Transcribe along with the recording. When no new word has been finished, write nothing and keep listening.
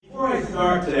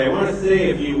start today, I want to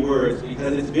say a few words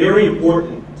because it's very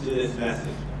important to this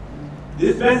message.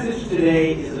 This message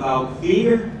today is about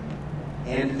fear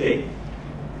and faith.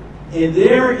 And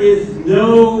there is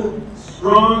no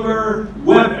stronger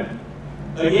weapon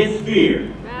against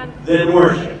fear than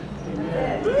worship.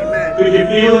 Could you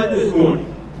feel it this morning?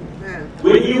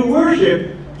 When you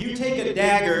worship, you take a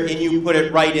dagger and you put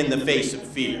it right in the face of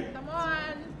fear. Come on.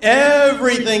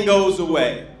 Everything goes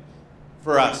away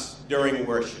for us during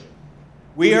worship.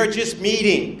 We are just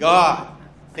meeting God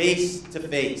face to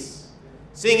face,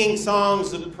 singing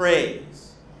songs of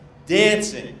praise,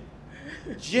 dancing,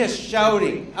 just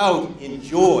shouting out in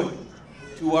joy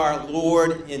to our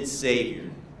Lord and Savior.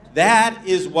 That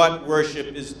is what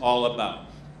worship is all about.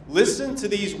 Listen to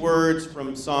these words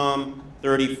from Psalm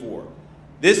 34.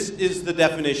 This is the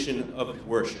definition of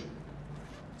worship.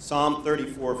 Psalm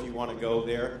 34, if you want to go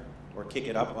there or kick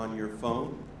it up on your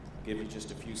phone. I'll give you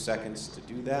just a few seconds to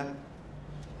do that.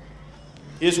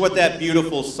 Here's what that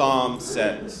beautiful psalm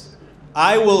says.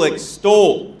 I will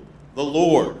extol the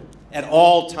Lord at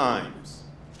all times.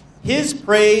 His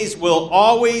praise will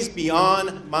always be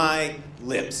on my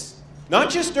lips.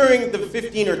 Not just during the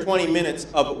 15 or 20 minutes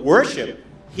of worship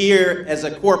here as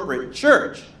a corporate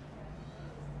church.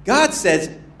 God says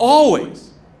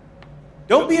always.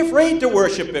 Don't be afraid to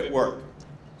worship at work.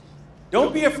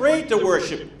 Don't be afraid to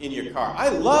worship in your car. I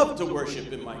love to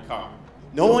worship in my car.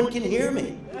 No one can hear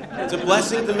me. It's a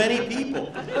blessing to many people.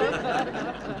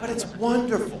 But it's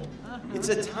wonderful. It's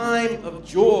a time of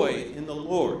joy in the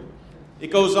Lord. It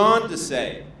goes on to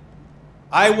say,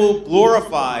 I will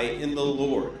glorify in the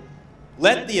Lord.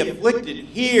 Let the afflicted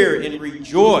hear and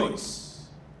rejoice.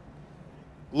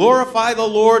 Glorify the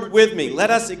Lord with me.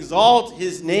 Let us exalt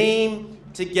his name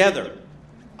together.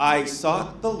 I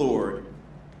sought the Lord,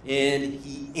 and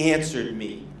he answered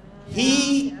me.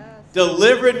 He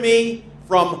delivered me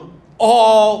from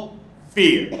all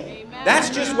fear. Amen. That's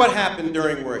just what happened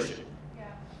during worship.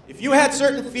 If you had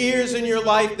certain fears in your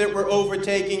life that were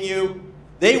overtaking you,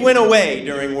 they went away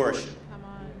during worship. Come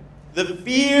on. The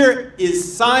fear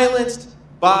is silenced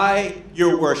by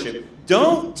your worship.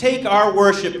 Don't take our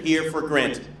worship here for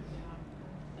granted.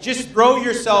 Just throw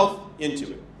yourself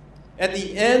into it. At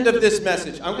the end of this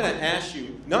message, I'm going to ask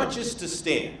you not just to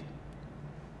stand,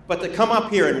 but to come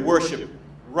up here and worship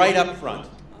right up front.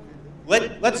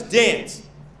 Let's dance.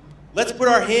 Let's put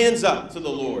our hands up to the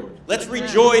Lord. Let's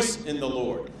rejoice in the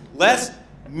Lord. Let's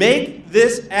make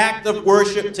this act of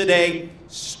worship today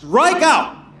strike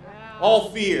out all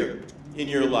fear in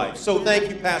your life. So thank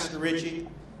you, Pastor Richie.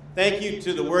 Thank you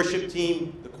to the worship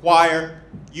team, the choir.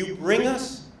 You bring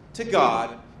us to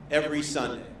God every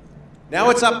Sunday. Now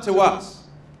it's up to us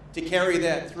to carry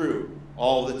that through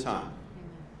all the time.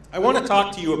 I want to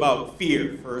talk to you about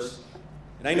fear first.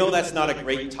 And I know that's not a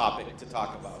great topic to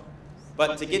talk about.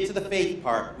 But to get to the faith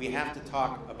part, we have to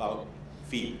talk about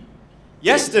fear.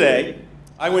 Yesterday,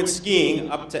 I went skiing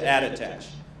up to Attitash.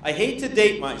 I hate to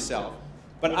date myself,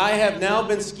 but I have now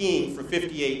been skiing for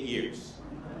 58 years.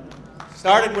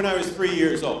 Started when I was 3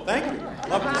 years old. Thank you.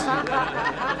 Love to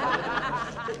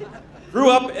see. Grew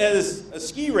up as a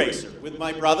ski racer with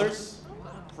my brothers,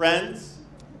 friends.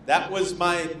 That was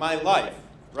my life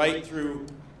right through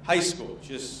high school,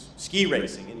 just ski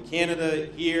racing in Canada,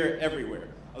 here, everywhere.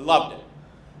 I loved it.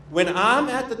 When I'm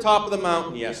at the top of the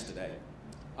mountain yesterday,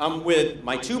 I'm with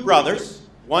my two brothers,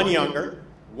 one younger,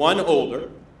 one older.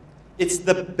 It's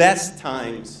the best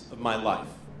times of my life.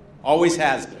 Always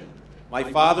has been. My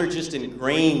father just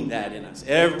ingrained that in us.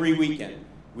 Every weekend,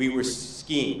 we were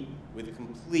skiing with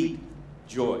complete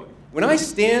joy. When I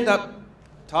stand up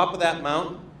top of that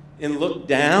mountain and look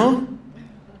down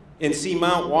and see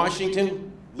Mount Washington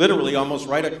literally almost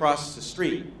right across the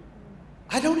street,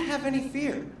 I don't have any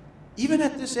fear, even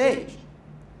at this age.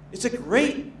 It's a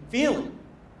great feeling.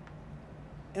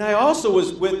 And I also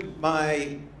was with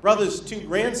my brother's two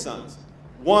grandsons.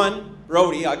 One,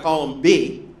 Brody, I call him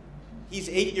B. He's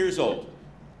 8 years old.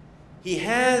 He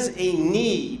has a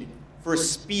need for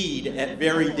speed at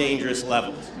very dangerous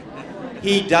levels.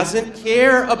 He doesn't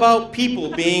care about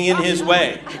people being in his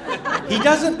way. He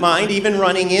doesn't mind even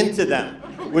running into them,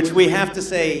 which we have to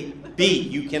say, B,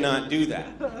 you cannot do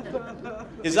that.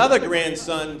 His other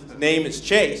grandson's name is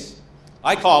Chase.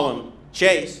 I call him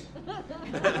Chase.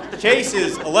 Chase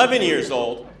is 11 years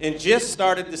old and just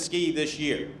started to ski this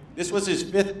year. This was his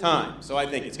 5th time, so I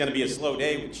think it's going to be a slow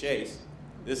day with Chase.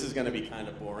 This is going to be kind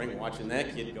of boring, watching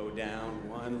that kid go down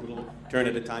one little turn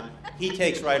at a time. He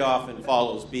takes right off and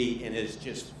follows B and is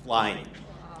just flying.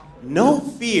 No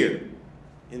fear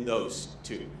in those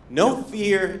two. No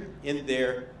fear in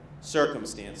their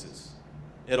circumstances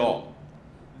at all.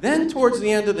 Then towards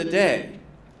the end of the day,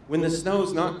 When the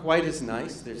snow's not quite as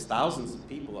nice, there's thousands of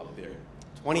people up there,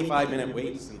 25-minute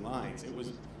waits and lines. It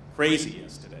was crazy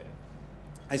yesterday.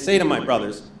 I say to my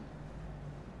brothers,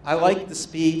 I like the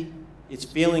speed. It's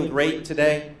feeling great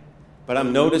today, but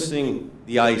I'm noticing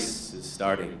the ice is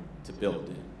starting to build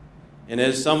in. And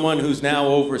as someone who's now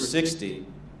over 60,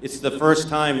 it's the first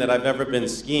time that I've ever been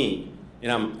skiing. And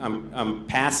I'm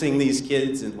passing these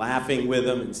kids and laughing with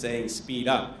them and saying, speed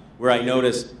up, where I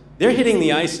notice they're hitting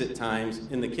the ice at times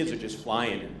and the kids are just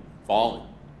flying and falling.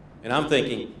 And I'm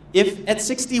thinking, if at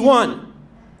 61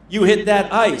 you hit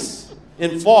that ice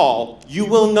and fall, you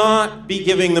will not be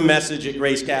giving the message at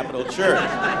Grace Capital Church.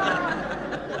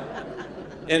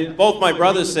 And both my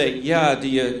brothers say, yeah, do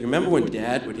you remember when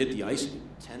Dad would hit the ice and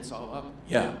tense all up?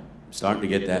 Yeah, I'm starting to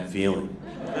get that feeling.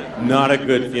 Not a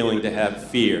good feeling to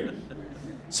have fear.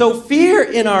 So fear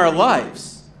in our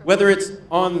lives, whether it's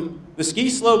on the ski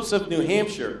slopes of New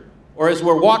Hampshire, or as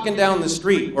we're walking down the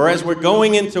street, or as we're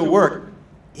going into work,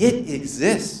 it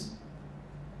exists.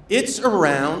 It's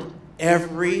around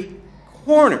every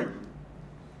corner.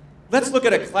 Let's look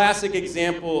at a classic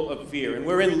example of fear, and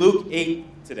we're in Luke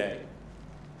 8 today.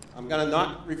 I'm going to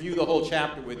not review the whole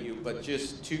chapter with you, but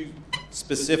just two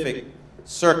specific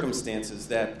circumstances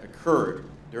that occurred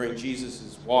during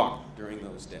Jesus' walk during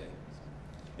those days.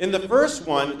 And the first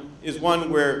one is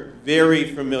one we're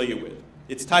very familiar with.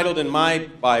 It's titled in my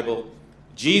Bible,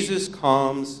 Jesus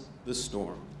Calms the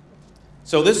Storm.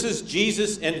 So this is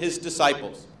Jesus and his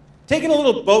disciples taking a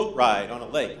little boat ride on a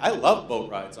lake. I love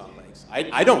boat rides on lakes.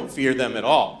 I don't fear them at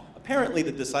all. Apparently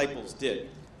the disciples did.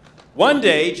 One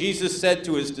day, Jesus said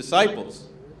to his disciples,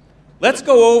 let's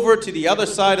go over to the other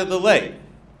side of the lake.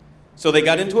 So they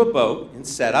got into a boat and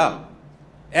set out.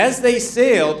 As they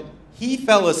sailed, he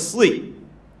fell asleep.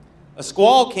 A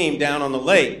squall came down on the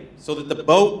lake so that the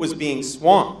boat was being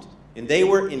swamped, and they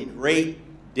were in great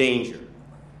danger.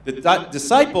 The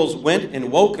disciples went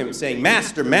and woke him, saying,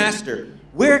 Master, Master,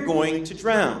 we're going to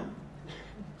drown.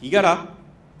 He got up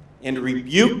and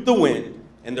rebuked the wind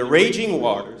and the raging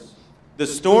waters. The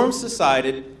storm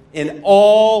subsided, and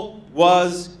all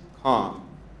was calm.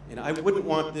 And I wouldn't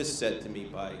want this said to me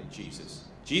by Jesus.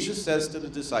 Jesus says to the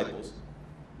disciples,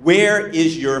 where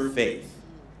is your faith?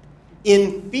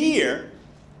 In fear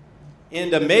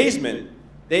and amazement,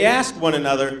 they asked one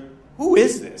another, who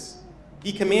is this?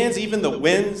 He commands even the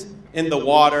winds and the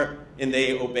water, and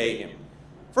they obey him.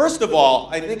 First of all,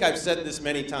 I think I've said this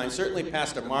many times, certainly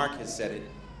Pastor Mark has said it,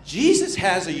 Jesus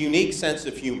has a unique sense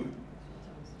of humor.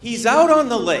 He's out on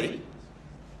the lake,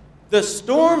 the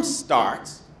storm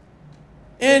starts,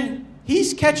 and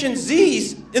he's catching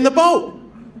Z's in the boat.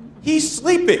 He's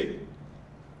sleeping.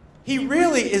 He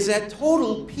really is at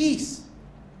total peace.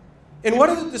 And what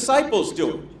are the disciples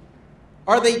doing?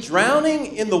 Are they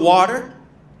drowning in the water?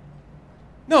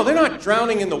 No, they're not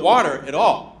drowning in the water at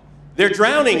all. They're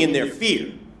drowning in their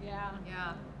fear.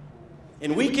 Yeah.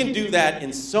 And we can do that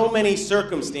in so many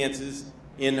circumstances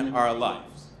in our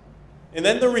lives. And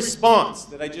then the response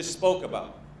that I just spoke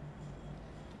about.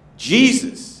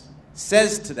 Jesus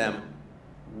says to them,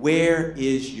 where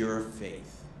is your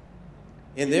faith?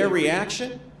 In their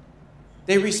reaction,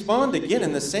 they respond again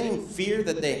in the same fear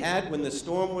that they had when the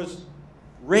storm was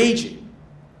raging.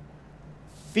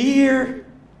 Fear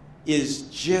is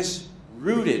just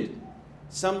rooted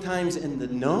sometimes in the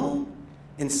known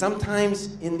and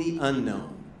sometimes in the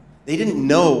unknown. They didn't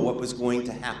know what was going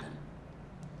to happen.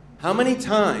 How many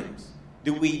times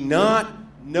do we not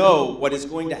know what is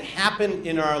going to happen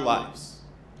in our lives?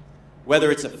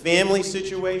 Whether it's a family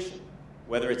situation,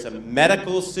 whether it's a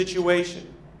medical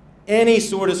situation, any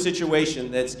sort of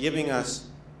situation that's giving us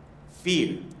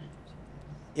fear.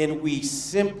 And we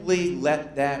simply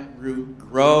let that root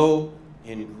grow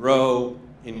and grow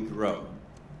and grow.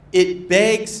 It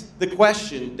begs the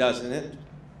question, doesn't it?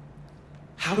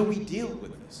 How do we deal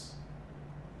with this?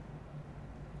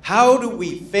 How do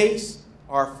we face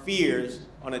our fears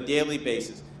on a daily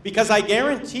basis? Because I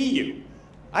guarantee you,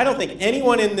 I don't think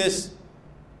anyone in this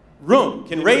room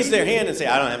can raise their hand and say,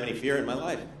 I don't have any fear in my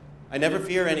life. I never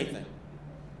fear anything.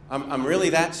 I'm really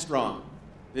that strong.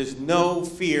 There's no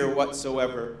fear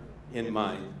whatsoever in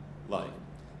my life.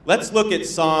 Let's look at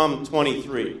Psalm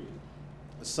 23,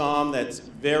 a psalm that's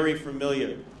very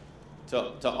familiar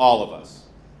to all of us.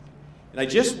 And I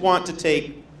just want to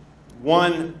take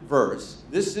one verse.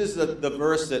 This is the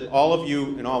verse that all of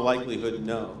you, in all likelihood,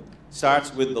 know. It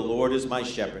starts with, the Lord is my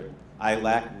shepherd. I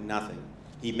lack nothing.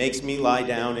 He makes me lie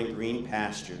down in green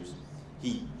pastures.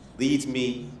 He leads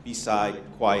me beside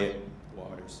quiet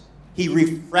waters. He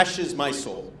refreshes my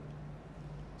soul.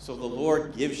 So the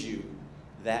Lord gives you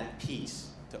that peace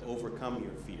to overcome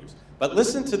your fears. But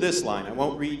listen to this line. I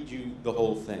won't read you the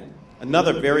whole thing.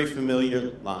 Another very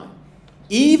familiar line.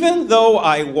 Even though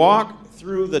I walk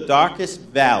through the darkest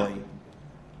valley,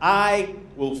 I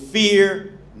will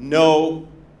fear no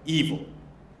evil.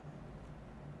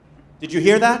 Did you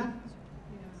hear that?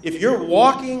 If you're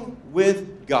walking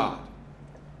with God,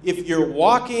 if you're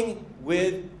walking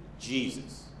with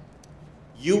Jesus,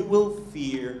 you will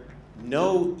fear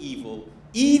no evil,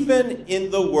 even in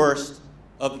the worst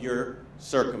of your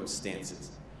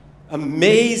circumstances.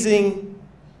 Amazing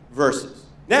verses.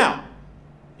 Now,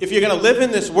 if you're going to live in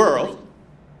this world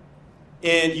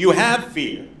and you have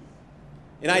fear,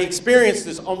 and I experience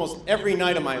this almost every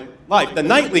night of my life, the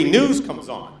nightly news comes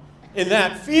on, and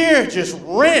that fear just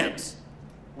ramps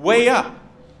way up.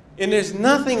 And there's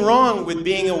nothing wrong with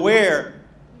being aware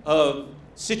of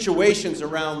situations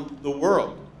around the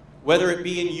world, whether it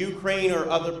be in Ukraine or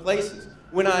other places.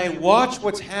 When I watch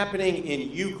what's happening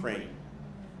in Ukraine,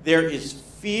 there is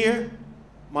fear.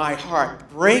 My heart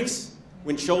breaks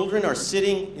when children are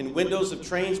sitting in windows of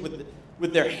trains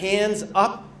with their hands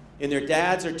up and their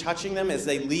dads are touching them as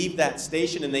they leave that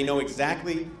station, and they know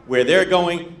exactly where they're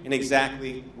going and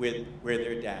exactly where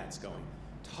their dad's going.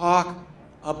 Talk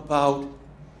about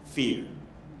fear.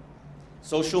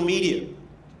 Social media.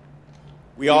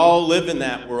 We all live in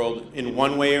that world in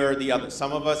one way or the other.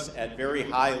 Some of us at very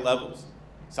high levels.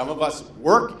 Some of us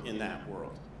work in that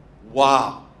world.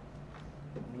 Wow.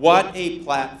 What a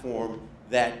platform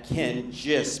that can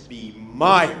just be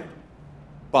mired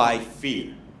by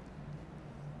fear.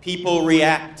 People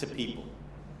react to people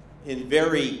in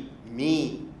very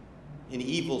mean and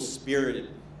evil-spirited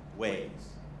ways.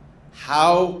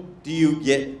 How do you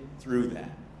get through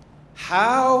that?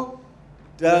 How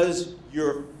does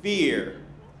your fear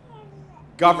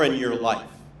govern your life?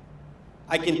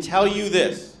 I can tell you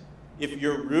this. If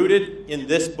you're rooted in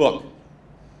this book,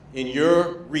 and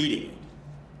you're reading it,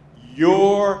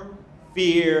 your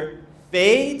fear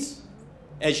fades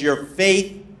as your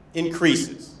faith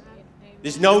increases.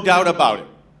 There's no doubt about it.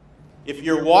 If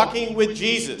you're walking with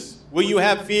Jesus, will you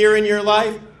have fear in your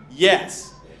life?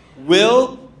 Yes.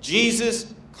 Will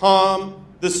Jesus calm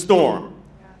the storm?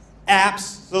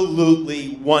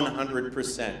 Absolutely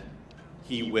 100%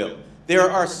 he will. There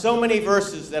are so many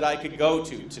verses that I could go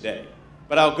to today,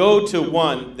 but I'll go to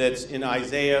one that's in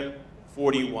Isaiah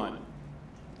 41.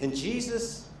 And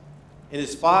Jesus and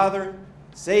his Father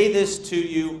say this to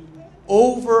you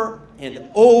over and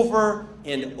over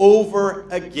and over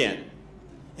again.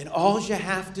 And all you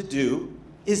have to do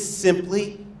is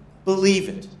simply believe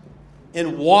it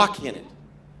and walk in it.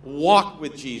 Walk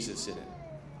with Jesus in it.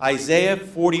 Isaiah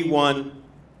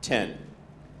 41:10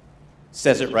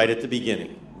 says it right at the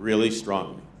beginning, really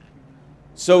strongly.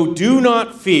 So do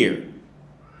not fear,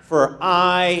 for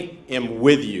I am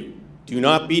with you. Do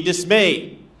not be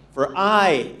dismayed, for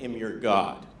I am your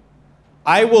God.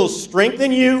 I will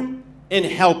strengthen you and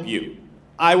help you.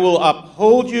 I will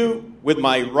uphold you with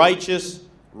my righteous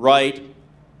right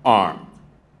arm.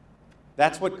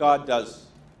 That's what God does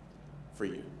for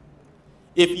you.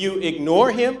 If you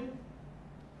ignore him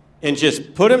and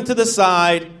just put him to the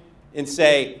side and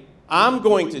say, I'm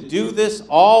going to do this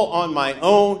all on my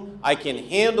own, I can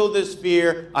handle this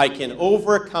fear, I can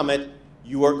overcome it,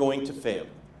 you are going to fail.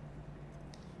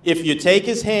 If you take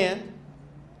his hand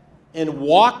and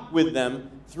walk with them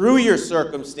through your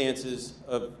circumstances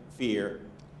of fear,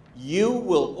 you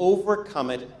will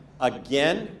overcome it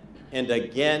again and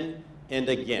again and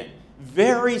again.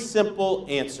 Very simple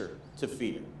answer to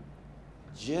fear.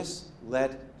 Just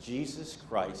let Jesus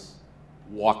Christ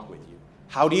walk with you.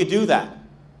 How do you do that?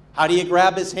 How do you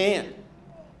grab his hand?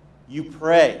 You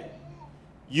pray.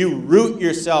 You root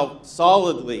yourself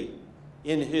solidly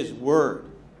in his word.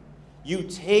 You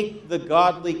take the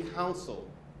godly counsel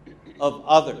of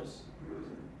others.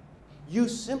 You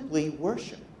simply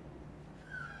worship.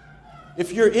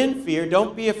 If you're in fear,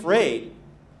 don't be afraid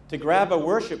to grab a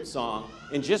worship song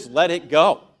and just let it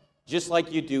go, just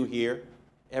like you do here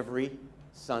every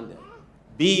Sunday.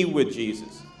 Be with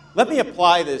Jesus. Let me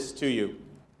apply this to you,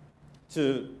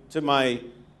 to my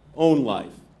own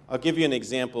life. I'll give you an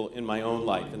example in my own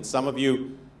life. And some of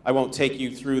you, I won't take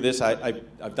you through this.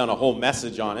 I've done a whole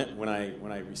message on it when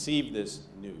I received this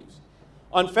news.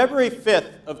 On February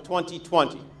 5th of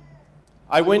 2020,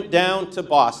 I went down to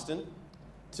Boston,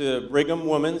 to Brigham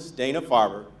Women's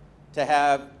Dana-Farber, to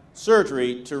have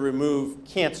surgery to remove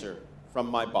cancer from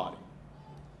my body.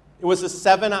 It was a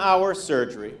 7-hour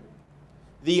surgery.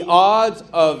 The odds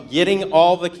of getting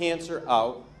all the cancer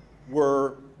out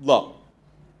were low,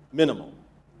 minimal.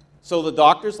 So the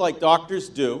doctors, like doctors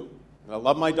do, and I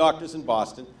love my doctors in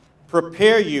Boston,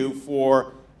 prepare you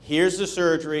for, here's the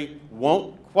surgery,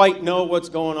 won't quite know what's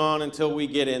going on until we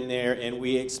get in there, and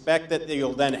we expect that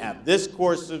you'll then have this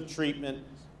course of treatment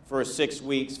for 6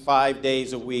 weeks, 5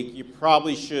 days a week. You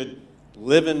probably should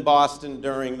live in Boston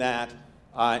during that,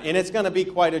 and it's going to be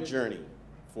quite a journey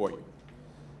for you.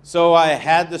 So I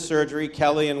had the surgery.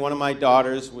 Kelly and one of my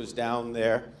daughters was down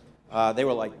there. They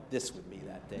were like this with me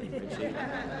that day, Richie.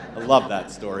 I love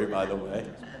that story, by the way.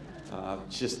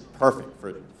 It's just perfect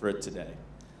for it today.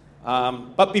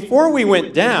 But before we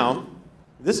went down,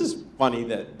 this is funny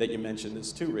that you mentioned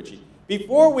this too, Richie.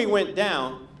 Before we went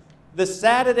down, the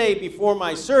Saturday before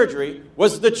my surgery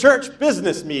was the church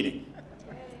business meeting.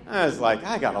 I was like,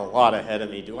 I got a lot ahead of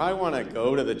me. Do I want to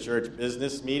go to the church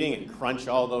business meeting and crunch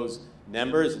all those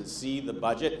numbers and see the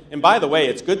budget? And by the way,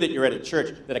 it's good that you're at a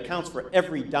church that accounts for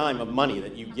every dime of money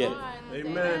that you get.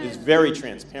 Amen. Is very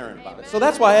transparent about it. So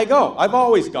that's why I go. I've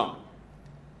always gone.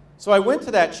 So I went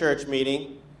to that church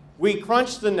meeting. We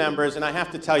crunched the numbers, and I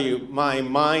have to tell you, my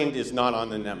mind is not on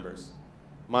the numbers.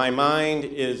 My mind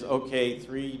is, okay,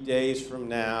 3 days from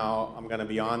now, I'm going to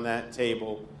be on that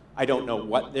table. I don't know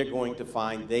what they're going to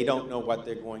find. They don't know what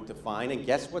they're going to find. And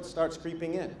guess what starts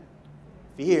creeping in?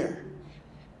 Fear.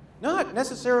 Not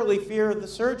necessarily fear of the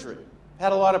surgery.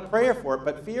 Had a lot of prayer for it,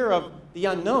 but fear of the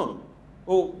unknown.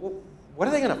 Well, what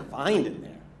are they going to find in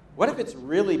there? What if it's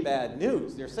really bad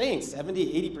news? They're saying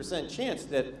 70, 80% chance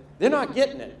that they're not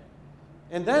getting it.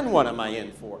 And then what am I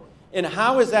in for? And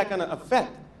how is that going to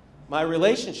affect my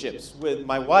relationships with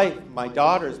my wife, my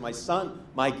daughters, my son,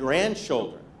 my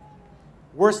grandchildren?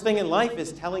 Worst thing in life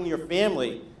is telling your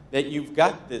family that you've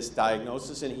got this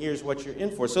diagnosis and here's what you're in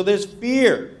for. So there's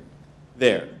fear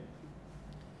there.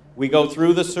 We go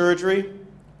through the surgery.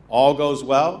 All goes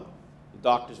well. The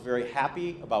doctor's very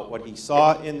happy about what he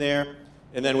saw in there.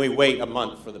 And then we wait a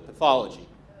month for the pathology.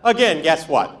 Again, guess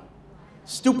what?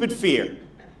 Stupid fear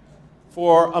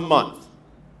for a month.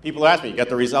 People ask me, you got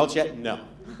the results yet? No.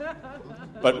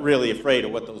 But really afraid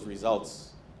of what those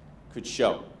results could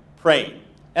show. Praying.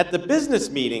 At the business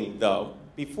meeting, though,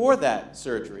 before that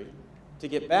surgery, to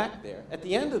get back there, at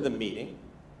the end of the meeting,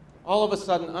 all of a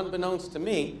sudden, unbeknownst to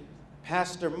me,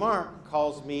 Pastor Mark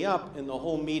calls me up, and the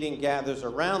whole meeting gathers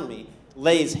around me,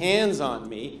 lays hands on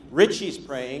me. Richie's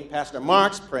praying, Pastor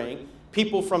Mark's praying,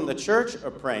 people from the church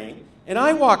are praying, and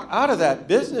I walk out of that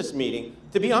business meeting,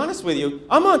 to be honest with you,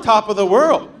 I'm on top of the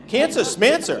world. Cancer,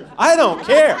 smancer, I don't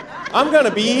care. I'm going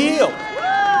to be healed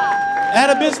at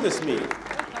a business meeting.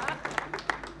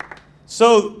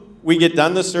 So we get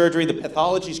done the surgery, the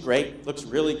pathology's great, looks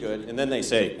really good, and then they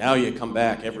say, now you come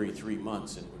back every 3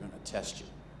 months and we're going to test you,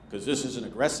 because this is an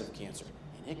aggressive cancer,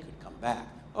 and it could come back.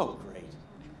 Oh, great.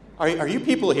 Are you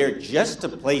people here just to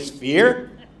place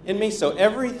fear in me? So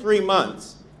every 3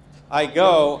 months, I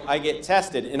go, I get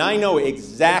tested, and I know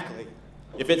exactly,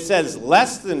 if it says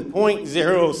less than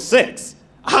 0.06,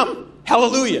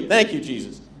 hallelujah, thank you,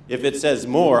 Jesus. If it says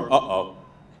more,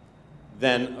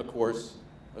 then a course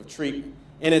of treatment.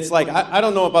 And it's like, I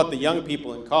don't know about the young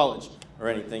people in college or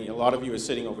anything. A lot of you are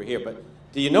sitting over here, but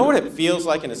do you know what it feels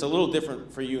like? And it's a little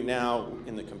different for you now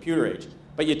in the computer age.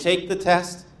 But you take the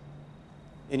test,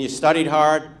 and you studied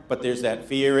hard, but there's that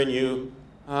fear in you.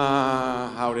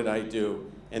 How did I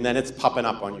do? And then it's popping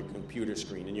up on your computer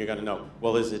screen, and you're going to know,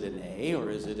 well, is it an A or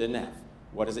is it an F?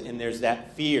 What is it? And there's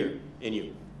that fear in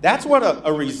you. That's what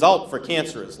a result for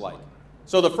cancer is like.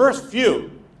 So the first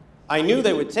few, I knew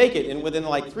they would take it, and within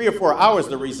like 3 or 4 hours,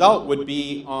 the result would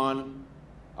be on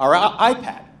our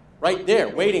iPad, right there,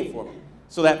 waiting for me.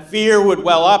 So that fear would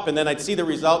well up, and then I'd see the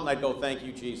result, and I'd go, thank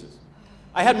you, Jesus.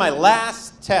 I had my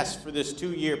last test for this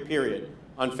 2-year period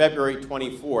on February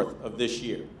 24th of this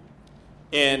year.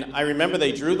 And I remember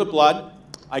they drew the blood.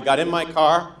 I got in my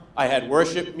car. I had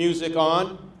worship music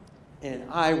on, and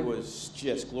I was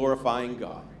just glorifying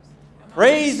God,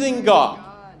 praising God.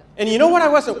 And you know what I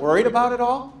wasn't worried about at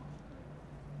all?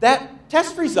 That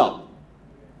test result.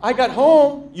 I got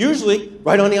home, usually,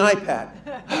 right on the iPad.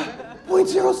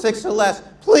 0.06 or less.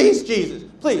 Please, Jesus,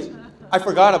 please. I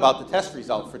forgot about the test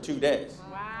result for 2 days.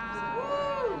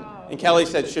 Wow. And Kelly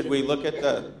said, should we look at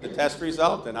the test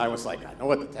result? And I was like, I know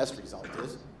what the test result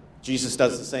is. Jesus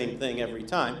does the same thing every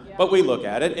time. Yeah. But we look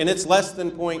at it, and it's less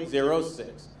than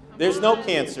 0.06. There's no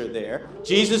cancer there.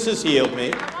 Jesus has healed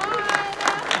me.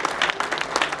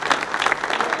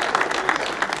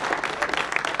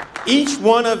 Each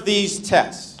one of these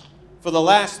tests for the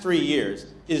last 3 years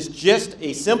is just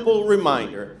a simple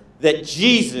reminder that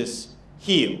Jesus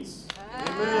heals.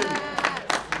 Amen.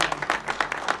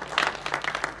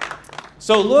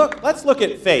 So let's look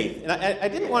at faith. And I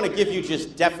didn't want to give you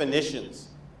just definitions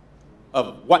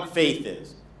of what faith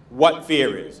is, what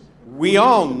fear is. We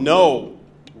all know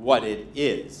what it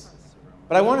is.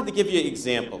 But I wanted to give you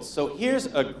examples. So here's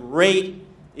a great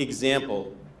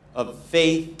example of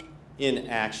faith in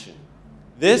action.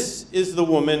 This is the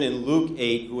woman in Luke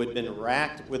 8 who had been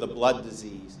racked with a blood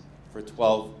disease for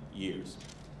 12 years.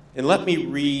 And let me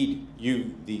read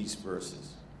you these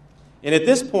verses. And at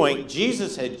this point,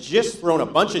 Jesus had just thrown a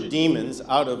bunch of demons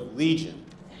out of Legion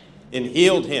and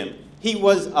healed him. He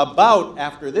was about,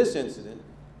 after this incident,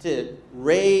 to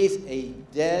raise a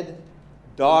dead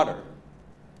daughter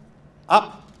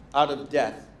up out of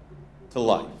death to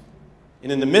life.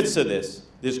 And in the midst of this,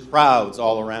 there's crowds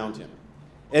all around him.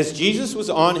 As Jesus was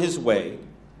on his way,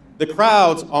 the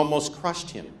crowds almost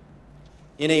crushed him.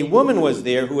 And a woman was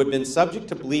there who had been subject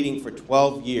to bleeding for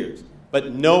 12 years,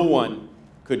 but no one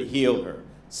could heal her.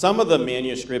 Some of the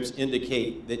manuscripts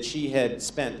indicate that she had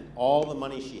spent all the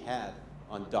money she had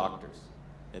on doctors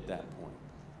at that point.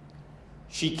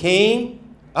 She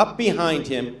came up behind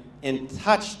him and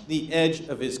touched the edge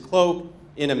of his cloak,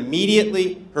 and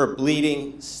immediately her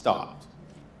bleeding stopped.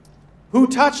 "Who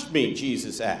touched me?"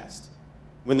 Jesus asked.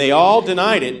 When they all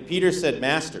denied it, Peter said,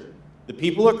 "Master, the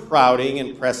people are crowding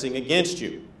and pressing against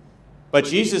you." But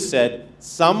Jesus said,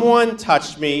 "Someone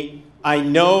touched me. I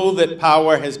know that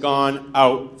power has gone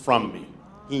out from me."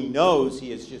 He knows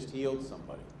he has just healed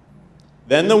somebody.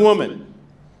 Then the woman,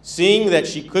 seeing that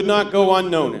she could not go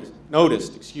unnoticed,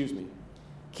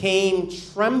 came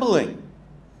trembling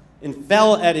and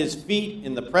fell at his feet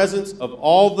in the presence of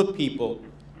all the people.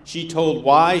 She told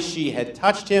why she had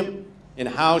touched him and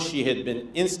how she had been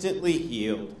instantly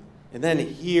healed. And then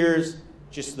here's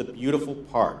just the beautiful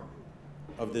part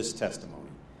of this testimony.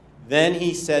 Then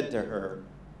he said to her,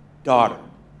 "Daughter,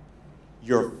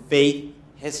 your faith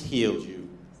has healed you.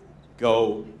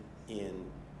 Go in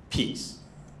peace."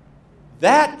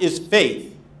 That is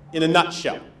faith in a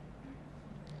nutshell.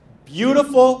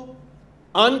 Beautiful,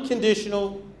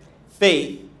 unconditional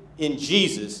faith in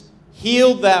Jesus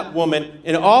healed that woman,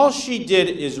 and all she did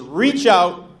is reach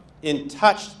out and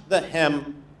touch the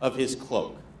hem of his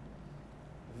cloak.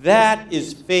 That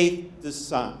is faith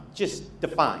just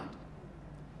defined.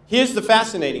 Here's the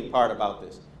fascinating part about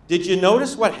this. Did you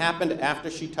notice what happened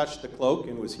after she touched the cloak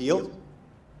and was healed?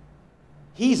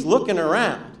 He's looking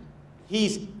around.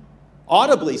 He's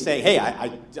audibly saying,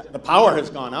 "Hey, the power has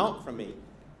gone out from me."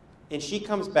 And she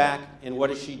comes back, and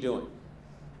what is she doing?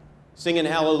 Singing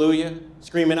hallelujah,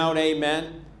 screaming out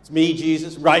amen. "It's me,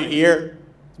 Jesus, right here.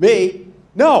 It's me."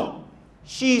 No,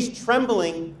 she's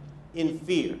trembling in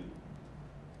fear.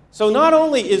 So not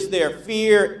only is there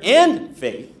fear and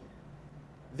faith,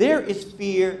 there is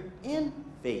fear and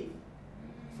faith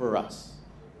for us.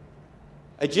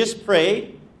 I just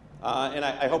prayed, and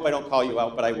I hope I don't call you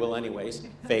out, but I will anyways.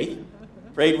 Faith.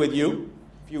 Prayed with you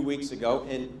a few weeks ago,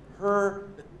 and her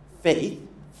faith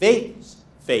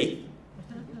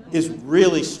is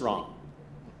really strong.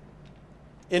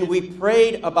 And we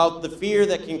prayed about the fear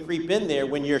that can creep in there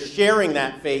when you're sharing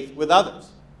that faith with others.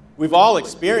 We've all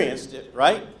experienced it,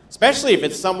 right? Especially if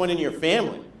it's someone in your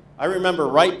family. I remember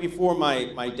right before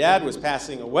my dad was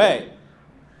passing away,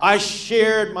 I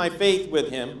shared my faith with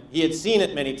him. He had seen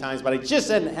it many times, but I just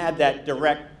hadn't had that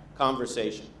direct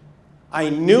conversation. I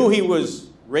knew he was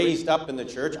raised up in the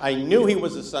church. I knew he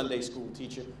was a Sunday school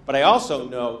teacher, but I also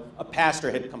know a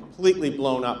pastor had completely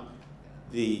blown up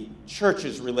the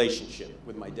church's relationship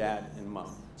with my dad and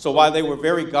mom. So while they were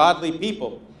very godly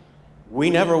people, we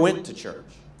never went to church.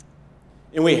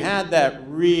 And we had that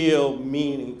real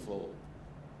meaningful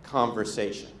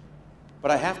conversation.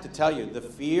 But I have to tell you, the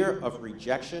fear of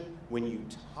rejection when you're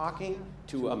talking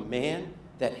to a man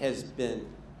that has been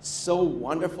so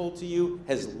wonderful to you,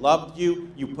 has loved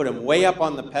you, you put him way up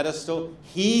on the pedestal,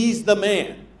 he's the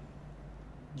man,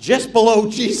 just below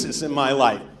Jesus in my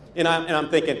life. And I'm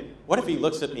thinking, what if he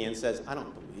looks at me and says, "I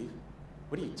don't believe.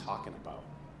 What are you talking about?"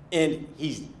 And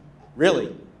he's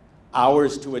really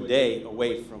hours to a day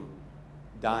away from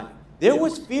dying. There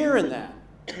was fear in that.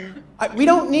 We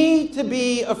don't need to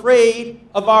be afraid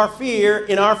of our fear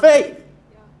in our faith.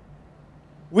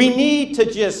 We need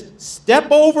to just step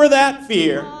over that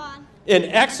fear and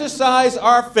exercise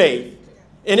our faith.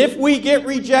 And if we get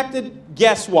rejected,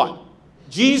 guess what?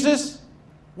 Jesus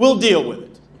will deal with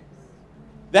it.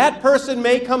 That person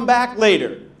may come back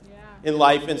later in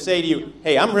life and say to you,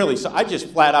 "Hey, I'm really sorry. I just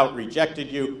flat out rejected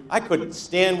you. I couldn't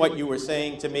stand what you were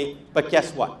saying to me. But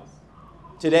guess what?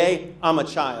 Today, I'm a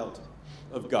child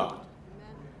of God."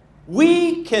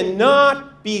 We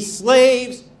cannot be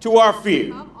slaves to our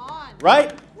fear.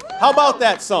 Right? How about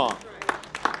that song?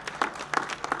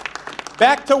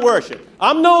 Back to worship.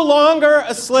 I'm no longer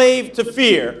a slave to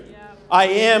fear. I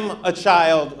am a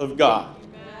child of God.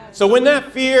 So when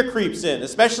that fear creeps in,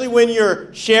 especially when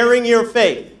you're sharing your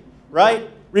faith, right?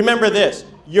 Remember this.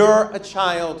 You're a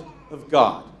child of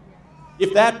God.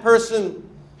 If that person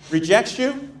rejects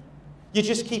you, you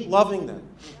just keep loving them.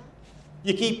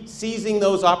 You keep seizing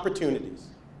those opportunities.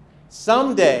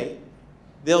 Someday,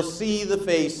 they'll see the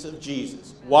face of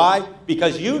Jesus. Why?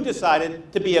 Because you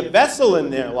decided to be a vessel in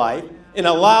their life and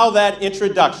allow that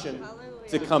introduction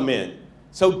to come in.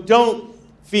 So don't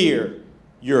fear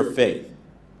your faith.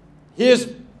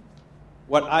 Here's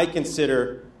what I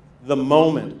consider the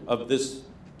moment of this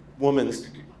woman's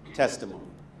testimony.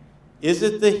 Is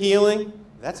it the healing?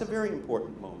 That's a very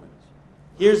important moment.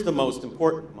 Here's the most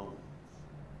important moment.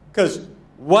 Because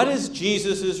what is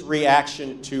Jesus'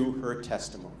 reaction to her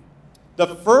testimony?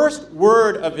 The first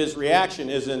word of his reaction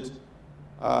isn't,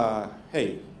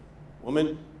 hey,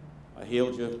 woman, I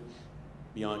healed you,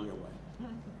 be on your way.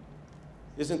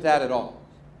 Isn't that at all?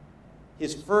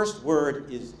 His first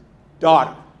word is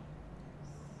daughter.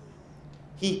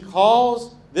 He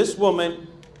calls this woman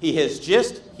he has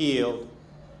just healed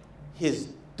his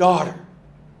daughter,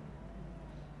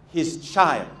 his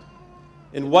child.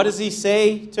 And what does he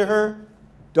say to her?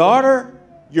 Daughter,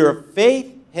 your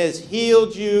faith has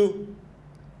healed you.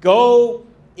 Go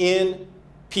in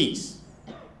peace.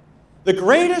 The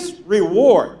greatest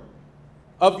reward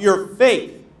of your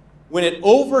faith when it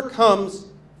overcomes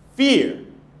fear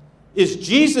is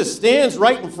Jesus stands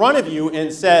right in front of you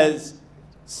and says,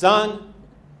 son,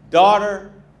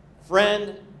 daughter,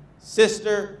 friend,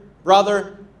 sister,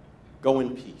 brother, go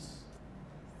in peace.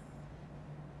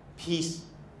 Peace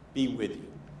be with you.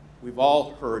 We've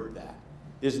all heard that.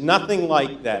 There's nothing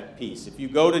like that peace. If you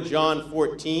go to John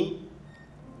 14,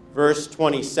 verse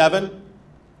 27,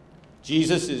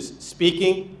 Jesus is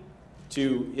speaking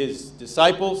to his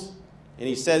disciples, and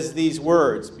he says these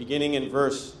words, beginning in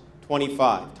verse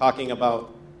 25, talking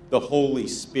about the Holy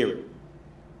Spirit.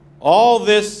 All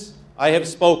this I have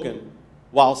spoken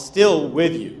while still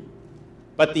with you.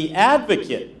 But the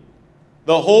Advocate,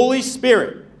 the Holy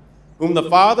Spirit, whom the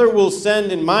Father will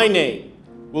send in my name,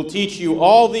 will teach you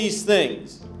all these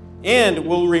things and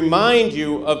will remind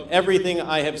you of everything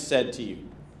I have said to you.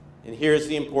 And here's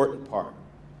the important part.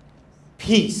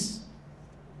 Peace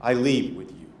I leave with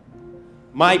you.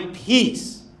 My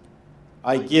peace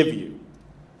I give you.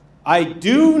 I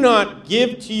do not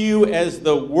give to you as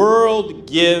the world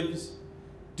gives.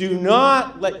 Do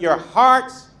not let your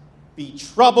hearts be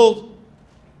troubled,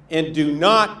 and do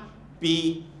not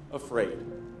be afraid.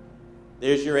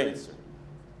 There's your answer.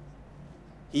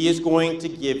 He is going to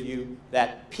give you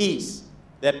that peace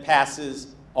that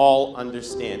passes all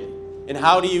understanding. And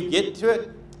how do you get to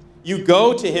it? You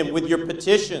go to him with your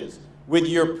petitions, with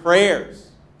your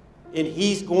prayers, and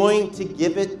he's going to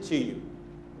give it to you.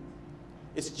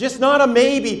 It's just not a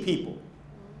maybe, people.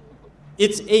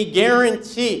 It's a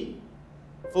guarantee.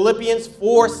 Philippians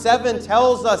 4:7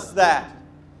 tells us that.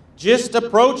 Just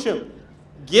approach him.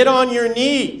 Get on your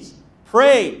knees.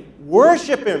 Pray.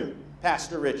 Worship him,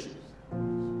 Pastor Richard.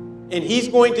 And he's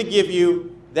going to give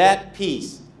you that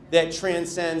peace that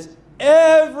transcends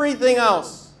everything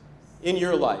else in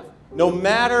your life, no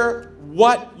matter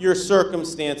what your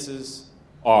circumstances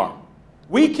are.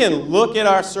 We can look at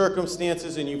our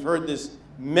circumstances, and you've heard this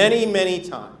many, many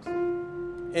times,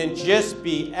 and just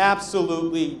be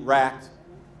absolutely racked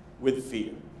with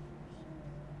fear.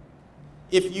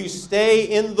 If you stay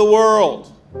in the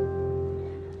world,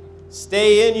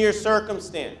 stay in your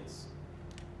circumstance,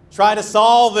 try to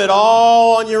solve it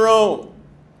all on your own,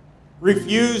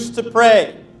 refuse to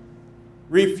pray,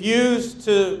 refuse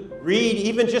to read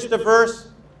even just a verse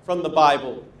from the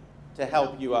Bible to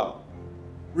help you out,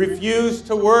 refuse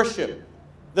to worship,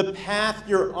 the path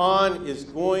you're on is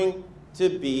going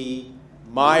to be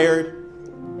mired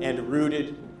and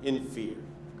rooted in fear.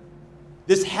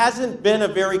 This hasn't been a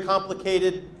very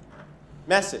complicated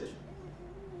message.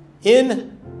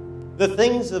 In the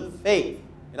things of faith,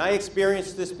 and I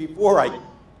experienced this before I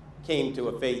came to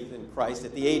a faith in Christ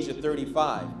at the age of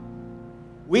 35,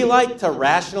 we like to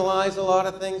rationalize a lot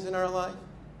of things in our life.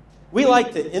 We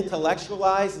like to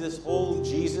intellectualize this whole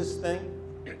Jesus thing.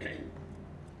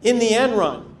 In the end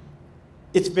run,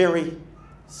 it's very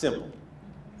simple.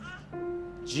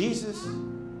 Jesus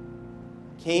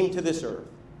came to this earth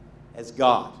as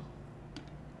God,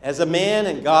 as a man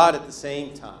and God at the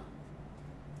same time,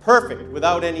 perfect,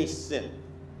 without any sin.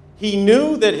 He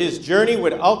knew that his journey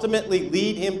would ultimately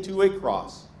lead him to a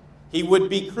cross. He would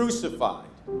be crucified.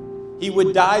 He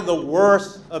would die the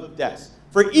worst of deaths.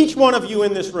 For each one of you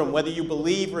in this room, whether you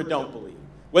believe or don't believe,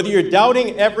 whether you're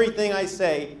doubting everything I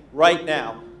say right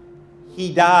now,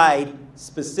 he died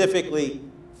specifically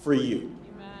for you.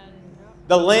 Amen.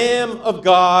 The Lamb of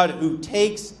God who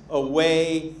takes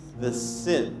away the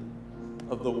sin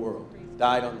of the world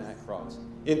died on that cross.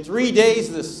 In 3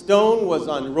 days, the stone was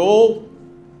unrolled.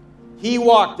 He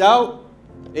walked out,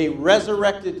 a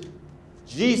resurrected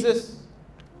Jesus.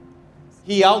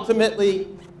 He ultimately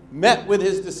met with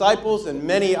his disciples and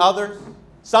many others.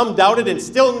 Some doubted and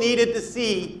still needed to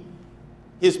see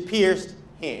his pierced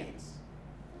hands.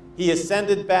 He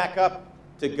ascended back up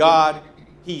to God.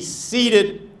 He's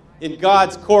seated in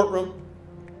God's courtroom,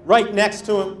 right next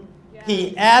to him.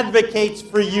 He advocates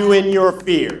for you in your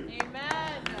fear.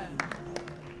 Amen.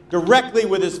 Directly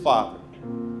with his Father.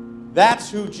 That's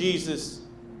who Jesus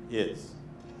is.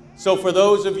 So for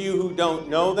those of you who don't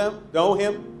know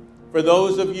him, for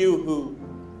those of you who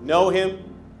know him,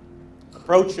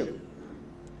 approach him.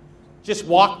 Just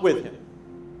walk with him.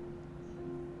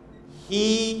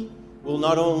 He will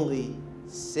not only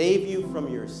save you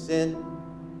from your sin,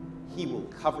 he will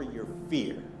cover your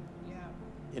fear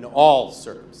in all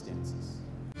circumstances.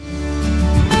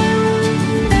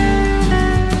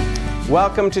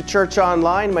 Welcome to Church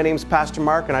Online. My name is Pastor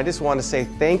Mark, and I just want to say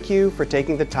thank you for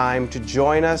taking the time to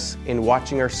join us in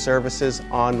watching our services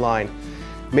online.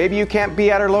 Maybe you can't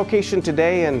be at our location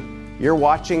today and you're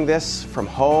watching this from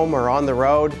home or on the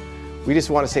road. We just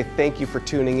want to say thank you for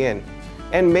tuning in.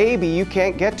 And maybe you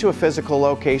can't get to a physical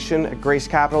location at Grace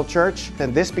Capital Church,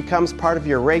 then this becomes part of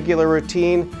your regular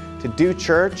routine to do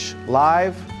church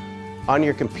live on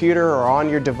your computer or on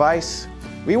your device.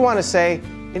 We want to say,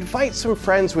 invite some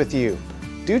friends with you.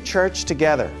 Do church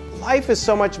together. Life is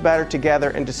so much better together,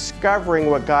 and discovering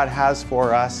what God has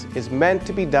for us is meant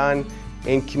to be done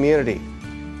in community.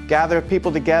 Gather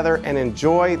people together and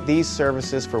enjoy these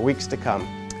services for weeks to come.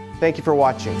 Thank you for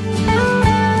watching.